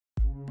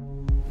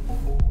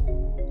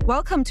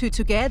Welcome to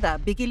Together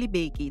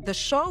Biggie, the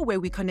show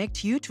where we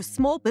connect you to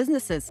small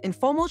businesses,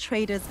 informal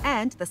traders,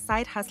 and the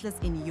side hustlers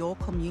in your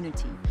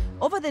community.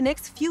 Over the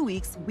next few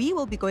weeks, we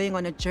will be going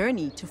on a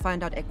journey to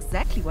find out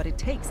exactly what it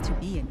takes to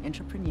be an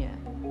entrepreneur.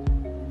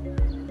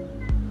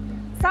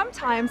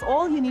 Sometimes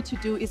all you need to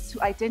do is to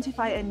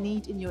identify a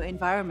need in your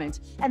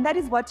environment. And that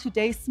is what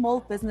today's small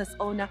business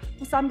owner,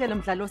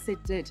 Samkelo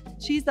Mdlalose, did.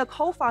 She's the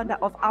co-founder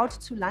of Out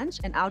to Lunch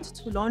and Out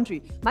to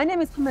Laundry. My name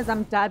is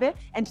Mdlalose,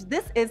 and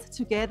this is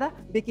Together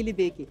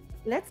Biggie.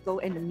 Let's go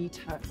and meet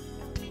her.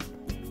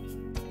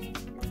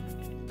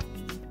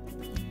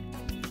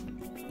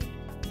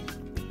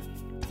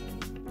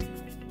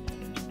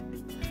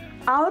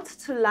 Out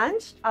to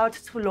Lunch, Out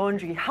to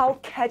Laundry. How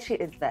catchy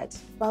is that?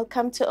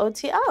 Welcome to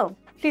OTL.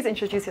 Please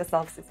introduce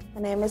yourself, sis. My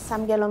name is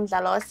Samkelo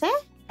Mdlalose,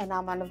 and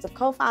I'm one of the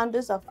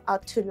co-founders of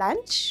Out to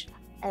Lunch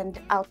and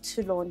Out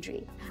to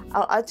Laundry.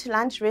 Our Out to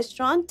Lunch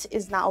restaurant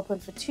is now open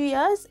for 2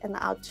 years, and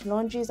Out to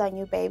Laundry is our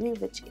new baby,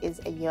 which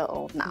is a year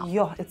old now.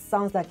 Yo, it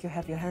sounds like you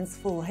have your hands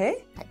full,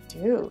 hey? I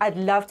do. I'd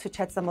love to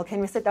chat some more. Can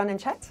we sit down and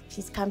chat?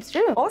 Please come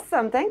through.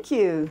 Awesome, thank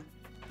you.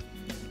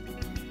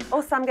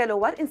 Oh, Samkelo,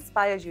 what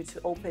inspired you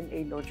to open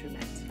a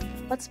laundromat?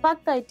 What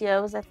sparked the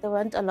idea was that there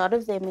weren't a lot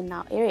of them in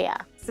our area.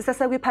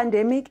 Sisasa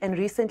kwi-pandemic and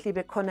recently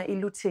bekhona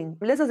i-looting.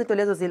 Lezo zinto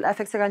lezo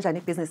zili-affecte kanjani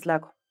ibhizinisi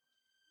lakho?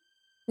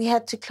 We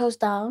had to close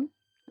down.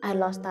 I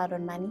lost out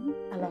on money.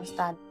 I lost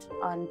out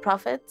on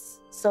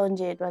profits. So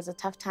it was a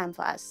tough time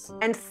for us.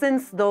 And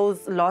since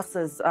those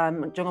losses,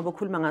 njengoba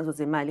ukhuluma ngazo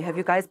zemali, have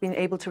you guys been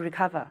able to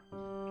recover?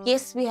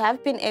 Yes, we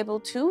have been able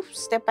to,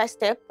 step by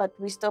step, but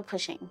we're still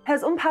pushing.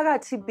 Has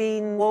umphakathi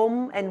been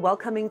warm and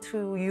welcoming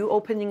to you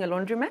opening a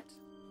laundromat?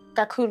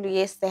 Kakulu,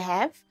 yes, they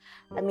have.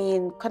 I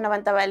mean, khona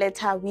abantu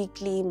abaletha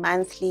weekly,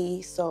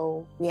 monthly,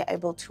 so we are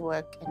able to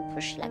work and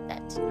push like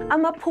that.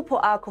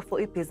 Amaphupho akho for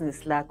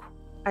ibhizinisi lakho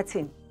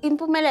athini?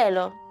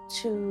 Impumelelo,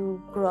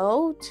 to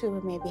grow,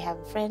 to maybe have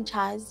a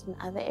franchise in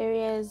other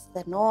areas,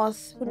 the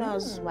north, who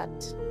knows what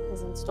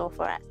is in store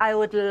for us. I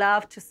would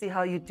love to see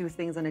how you do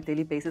things on a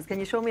daily basis. Can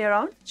you show me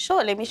around?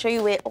 Sure, let me show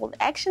you where all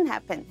the action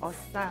happens.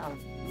 Awesome.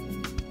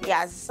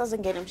 Yeah, this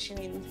doesn't get a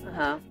machine.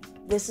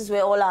 This is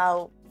where all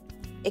our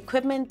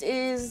equipment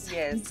is,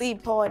 yes,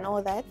 Zipo and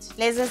all that.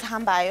 Lezes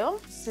hambayo,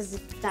 this is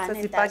done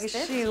and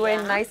dusted.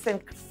 Yeah. Nice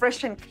and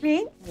fresh and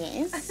clean.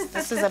 Yes,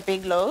 this is a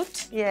big load.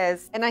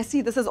 Yes, and I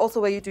see this is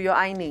also where you do your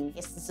ironing.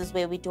 Yes, this is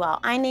where we do our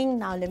ironing.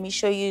 Now let me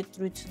show you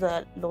through to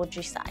the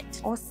laundry side.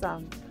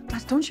 Awesome.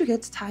 But don't you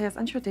get tired?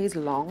 Aren't your days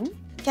long?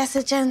 Yes,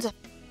 it's gentle.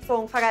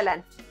 So,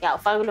 Fagalan. Yeah,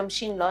 Fagalo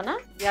machine lona.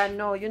 Yeah,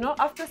 no, you know,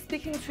 after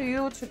speaking to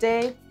you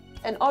today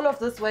and all of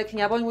this work,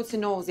 ngiyabonga ukuthi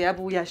no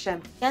ziyabuya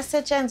shem. Yes,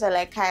 it's gentle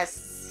like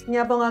us.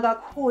 Ngiyabonga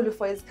kakhulu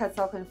for isikhathi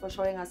sakho and for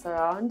showing us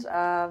around.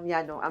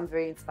 Yeah, no, I'm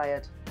very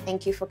inspired.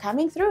 Thank you for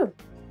coming through.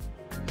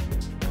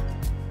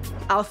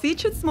 Our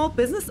featured small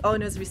business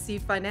owners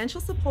receive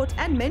financial support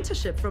and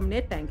mentorship from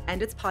Nedbank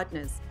and its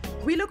partners.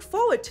 We look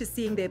forward to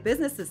seeing their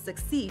businesses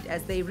succeed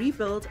as they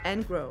rebuild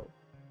and grow.